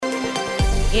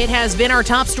It has been our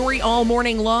top story all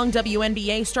morning long.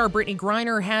 WNBA star Brittney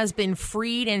Griner has been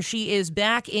freed, and she is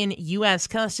back in U.S.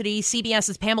 custody.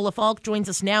 CBS's Pamela Falk joins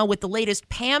us now with the latest.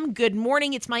 Pam, good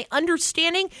morning. It's my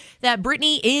understanding that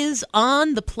Brittney is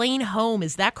on the plane home.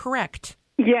 Is that correct?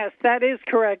 Yes, that is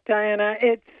correct, Diana.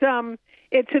 It's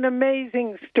an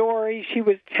amazing story. She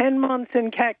was 10 months in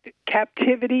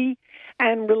captivity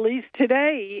and released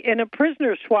today in a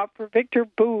prisoner swap for Viktor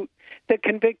Bout, the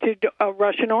convicted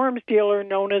Russian arms dealer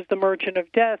known as the Merchant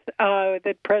of Death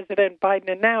that President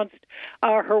Biden announced.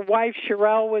 Her wife,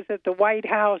 Cherelle, was at the White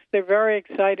House. They're very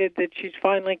excited that she's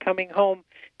finally coming home.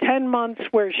 10 months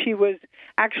where she was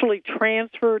actually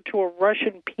transferred to a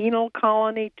Russian penal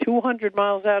colony 200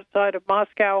 miles outside of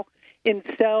Moscow in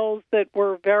cells that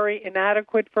were very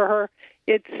inadequate for her.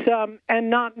 It's and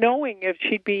not knowing if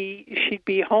she'd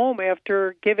be home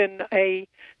after given a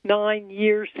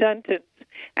 9-year sentence,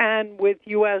 and with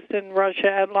U.S. and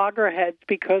Russia at loggerheads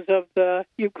because of the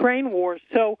Ukraine war.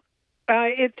 So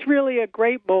it's really a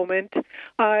great moment.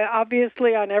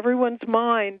 Obviously, on everyone's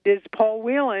mind is Paul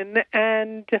Whelan,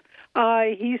 and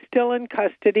he's still in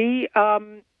custody.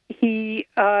 The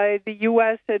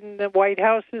U.S. and the White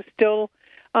House is still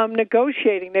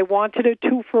negotiating. They wanted a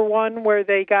 2-for-1 where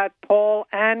they got Paul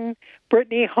and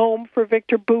Brittney home for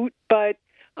Viktor Bout, but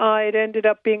it ended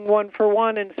up being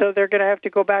 1-for-1, and so they're going to have to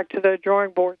go back to the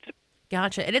drawing boards.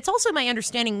 Gotcha. And it's also my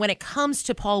understanding when it comes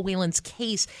to Paul Whelan's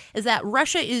case is that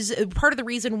Russia is part of the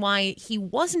reason why he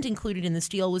wasn't included in this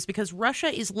deal was because Russia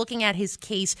is looking at his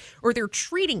case, or they're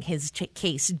treating his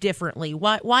case differently.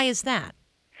 Why is that?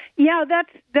 Yeah,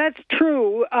 that's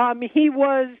true. He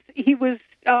was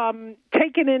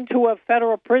taken into a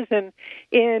federal prison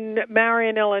in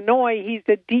Marion, Illinois. He's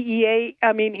a DEA.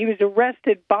 He was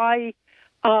arrested by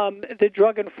the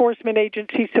Drug Enforcement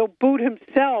Agency, so Bout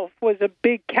himself was a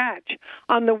big catch.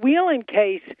 On the Whelan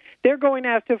case, they're going to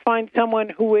have to find someone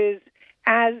who is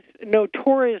as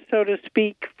notorious, so to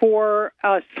speak, for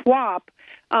a swap.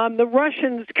 The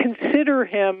Russians consider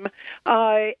him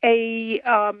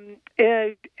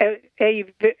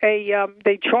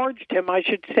they charged him, I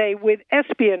should say, with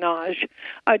espionage,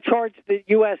 a charge that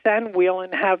U.S. and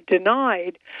Whelan have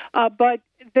denied. But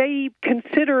they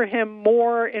consider him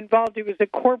more involved. He was a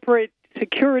corporate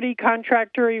security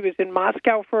contractor. He was in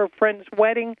Moscow for a friend's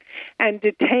wedding and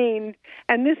detained.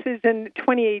 And this is in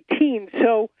 2018.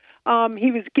 So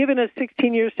he was given a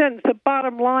 16-year sentence. The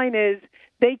bottom line is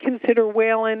they consider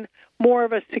Whelan more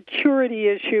of a security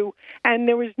issue, and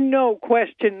there was no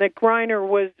question that Griner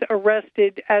was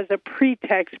arrested as a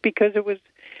pretext because it was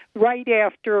right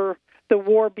after the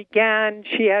war began.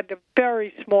 She had a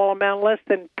very small amount, less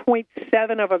than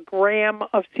 0.7 of a gram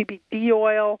of CBD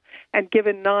oil, and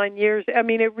given 9 years.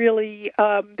 It really,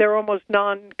 they're almost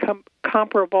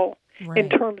non-comparable in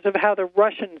terms of how the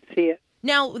Russians see it.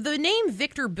 Now, the name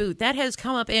Viktor Bout, that has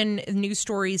come up in news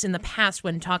stories in the past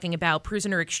when talking about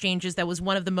prisoner exchanges. That was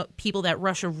one of the people that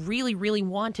Russia really, really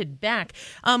wanted back.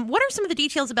 What are some of the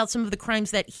details about some of the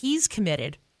crimes that he's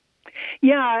committed?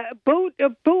 Yeah, Bout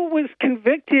was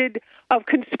convicted of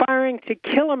conspiring to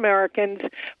kill Americans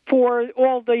for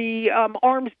all the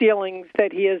arms dealings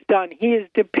that he has done. He is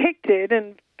depicted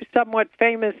and somewhat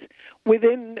famous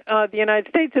within the United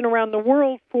States and around the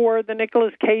world for the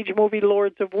Nicolas Cage movie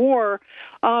Lords of War.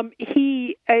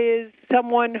 He is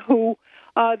someone who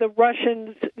the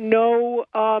Russians know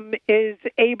is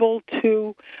able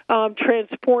to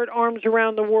transport arms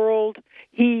around the world.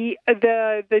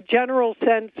 The general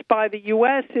sense by the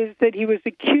U.S. is that he was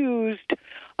accused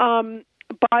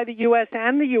by the U.S.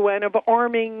 and the UN of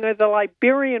arming the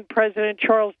Liberian president,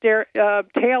 Charles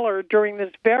Taylor, during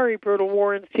this very brutal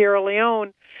war in Sierra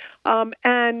Leone,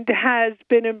 and has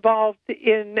been involved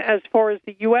in, as far as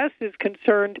the U.S. is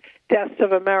concerned, deaths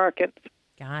of Americans.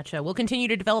 Gotcha. We'll continue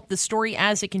to develop the story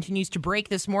as it continues to break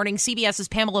this morning. CBS's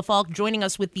Pamela Falk joining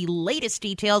us with the latest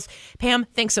details. Pam,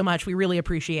 thanks so much. We really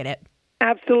appreciate it.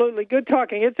 Absolutely. Good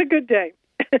talking. It's a good day.